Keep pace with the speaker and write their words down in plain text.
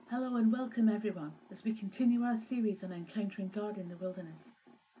Hello and welcome everyone as we continue our series on encountering God in the wilderness.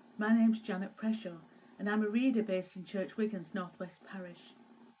 My name's Janet Presho and I'm a reader based in Church Wigan's Northwest Parish.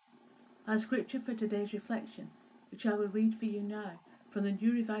 Our scripture for today's reflection, which I will read for you now from the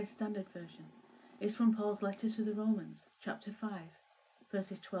New Revised Standard Version, is from Paul's letter to the Romans, chapter 5,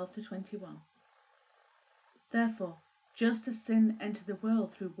 verses 12 to 21. Therefore, just as sin entered the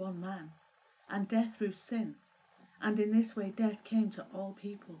world through one man, and death through sin, and in this way death came to all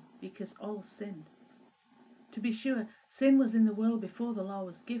people, because all sinned. To be sure, sin was in the world before the law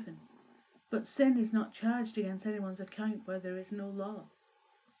was given, but sin is not charged against anyone's account where there is no law.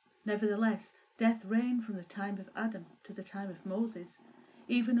 Nevertheless, death reigned from the time of Adam to the time of Moses,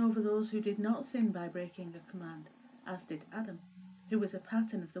 even over those who did not sin by breaking a command, as did Adam, who was a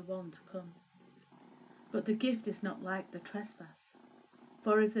pattern of the one to come. But the gift is not like the trespass.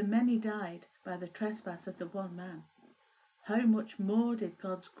 For if the many died by the trespass of the one man, how much more did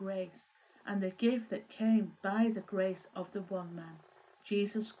God's grace and the gift that came by the grace of the one man,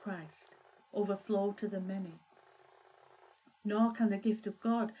 Jesus Christ, overflow to the many? Nor can the gift of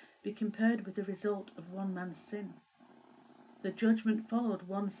God be compared with the result of one man's sin. The judgment followed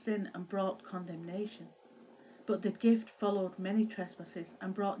one sin and brought condemnation, but the gift followed many trespasses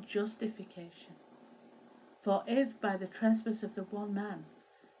and brought justification. For if by the trespass of the one man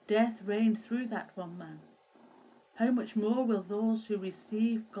death reigned through that one man, how much more will those who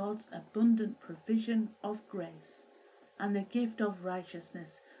receive God's abundant provision of grace and the gift of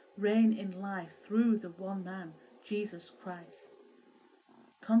righteousness reign in life through the one man, Jesus Christ?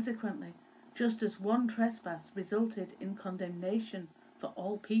 Consequently, just as one trespass resulted in condemnation for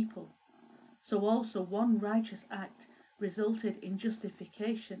all people, so also one righteous act resulted in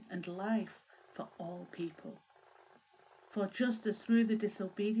justification and life for all people. For just as through the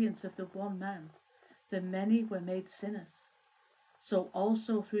disobedience of the one man the many were made sinners, so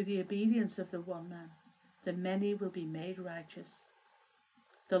also through the obedience of the one man the many will be made righteous.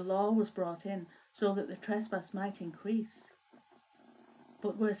 The law was brought in so that the trespass might increase.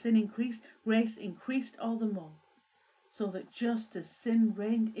 But where sin increased, grace increased all the more, so that just as sin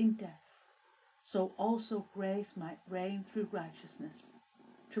reigned in death, so also grace might reign through righteousness,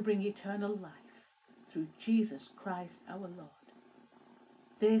 to bring eternal life through Jesus Christ our Lord.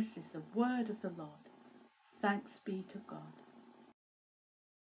 This is the word of the Lord. Thanks be to God.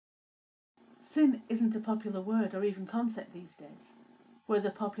 Sin isn't a popular word or even concept these days, where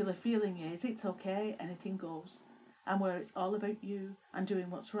the popular feeling is it's okay, anything goes, and where it's all about you and doing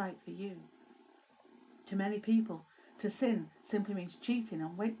what's right for you. To many people, to sin simply means cheating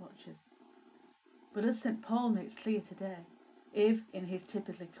on Weight Watchers. But as St. Paul makes clear today, if in his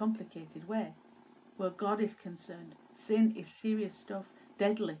typically complicated way, where God is concerned, sin is serious stuff,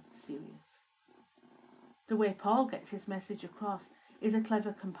 deadly serious. The way Paul gets his message across is a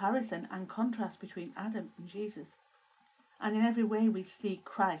clever comparison and contrast between Adam and Jesus. And in every way we see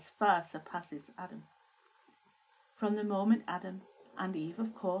Christ far surpasses Adam. From the moment Adam, and Eve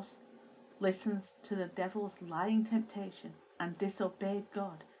of course, listens to the devil's lying temptation and disobeyed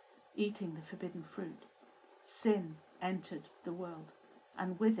God, eating the forbidden fruit, sin entered the world,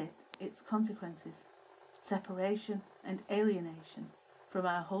 and with it its consequences: separation and alienation from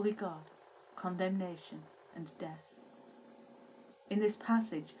our holy God, condemnation and death. In this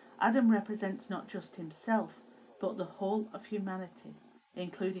passage, Adam represents not just himself, but the whole of humanity,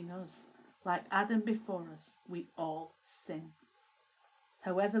 including us. Like Adam before us, we all sin.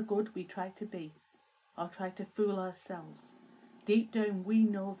 However good we try to be, or try to fool ourselves, deep down we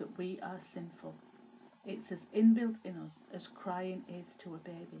know that we are sinful. It's as inbuilt in us as crying is to a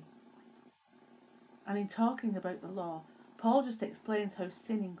baby. And in talking about the law, Paul just explains how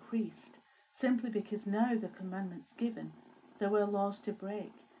sin increased, simply because now the commandments given, there were laws to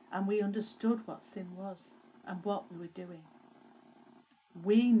break, and we understood what sin was and what we were doing.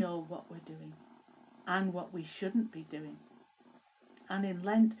 We know what we're doing and what we shouldn't be doing. And in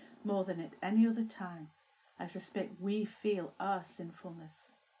Lent, more than at any other time, I suspect we feel our sinfulness.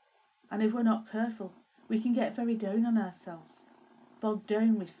 And if we're not careful, we can get very down on ourselves, bogged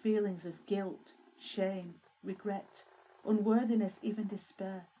down with feelings of guilt, shame, regret, unworthiness, even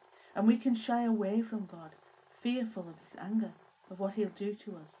despair. And we can shy away from God, fearful of his anger, of what he'll do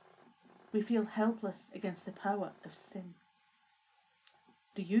to us. We feel helpless against the power of sin.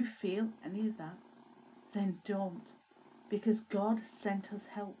 Do you feel any of that? Then don't, because God sent us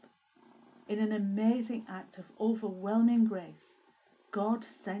help. In an amazing act of overwhelming grace, God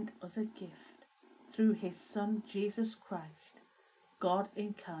sent us a gift through his Son Jesus Christ, God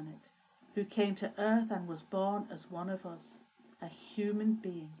incarnate, who came to earth and was born as one of us, a human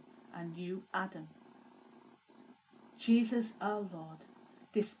being, a new Adam. Jesus our Lord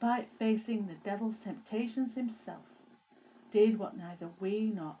despite facing the devil's temptations himself, did what neither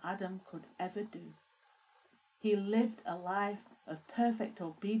we nor Adam could ever do. He lived a life of perfect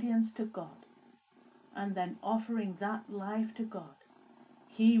obedience to God, and then offering that life to God,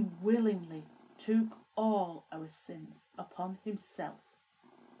 he willingly took all our sins upon himself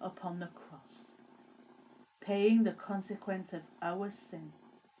upon the cross, paying the consequence of our sin,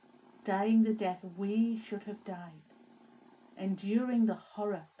 dying the death we should have died, enduring the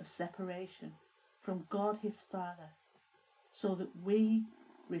horror of separation from God his Father, so that we,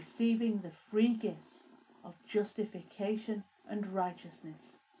 receiving the free gifts of justification and righteousness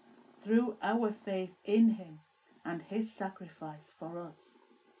through our faith in him and his sacrifice for us,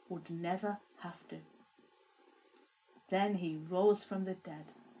 would never have to. Then he rose from the dead,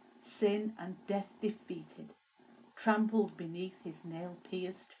 sin and death defeated, trampled beneath his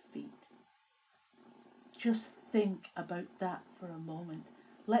nail-pierced feet. Just think about that for a moment.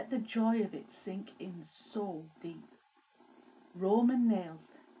 Let the joy of it sink in so deep. Roman nails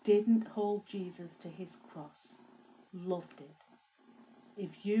didn't hold Jesus to his cross. Love did.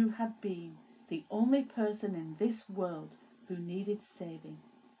 If you had been the only person in this world who needed saving,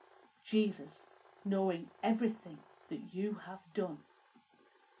 Jesus, knowing everything that you have done,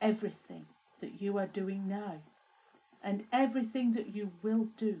 everything that you are doing now, and everything that you will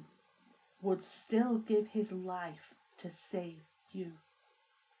do, would still give his life to save you.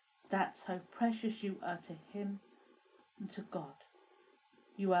 That's how precious you are to him and to God.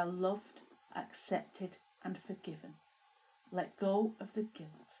 You are loved, accepted, and forgiven. Let go of the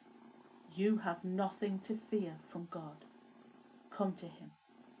guilt. You have nothing to fear from God. Come to him.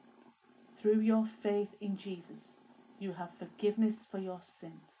 Through your faith in Jesus, you have forgiveness for your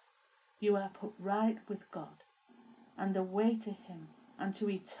sins. You are put right with God, and the way to him and to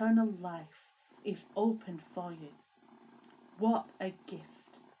eternal life is opened for you. What a gift!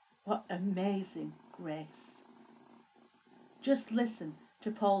 What amazing grace! Just listen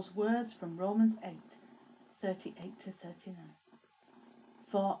to Paul's words from Romans 8:38 to 39.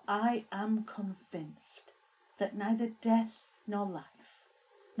 For I am convinced that neither death nor life,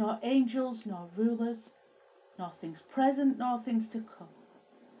 nor angels nor rulers, nor things present nor things to come,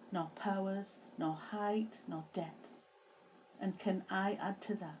 nor powers, nor height, nor depth, and can I add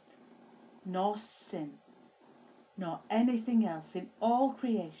to that, nor sin, nor anything else in all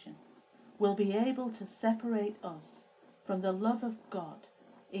creation will be able to separate us from the love of God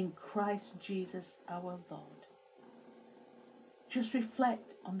in Christ Jesus our Lord. Just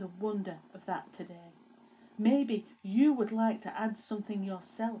reflect on the wonder of that today. Maybe you would like to add something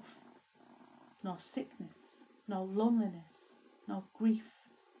yourself. Nor sickness, nor loneliness, nor grief,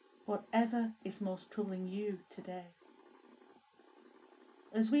 whatever is most troubling you today.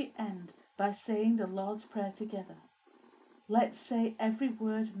 As we end by saying the Lord's Prayer together, let's say every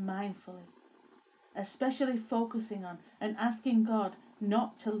word mindfully, especially focusing on and asking God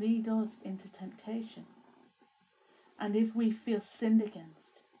not to lead us into temptation. And if we feel sinned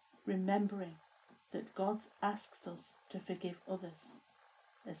against, remembering that God asks us to forgive others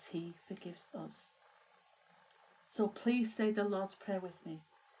as he forgives us. So please say the Lord's Prayer with me,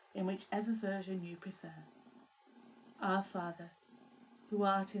 in whichever version you prefer. Our Father, who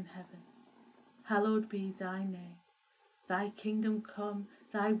art in heaven, hallowed be thy name. Thy kingdom come,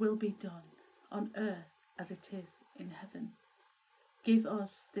 thy will be done, on earth as it is in heaven. Give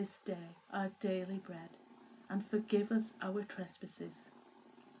us this day our daily bread, and forgive us our trespasses,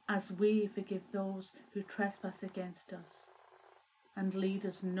 as we forgive those who trespass against us. And lead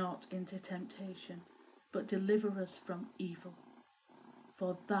us not into temptation, but deliver us from evil.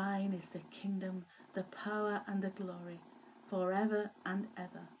 For thine is the kingdom, the power and the glory, forever and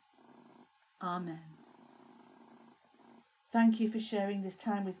ever. Amen. Thank you for sharing this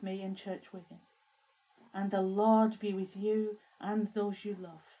time with me in Church Wigan. And the Lord be with you and those you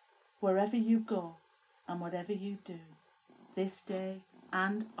love, wherever you go and whatever you do, this day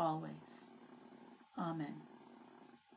and always. Amen.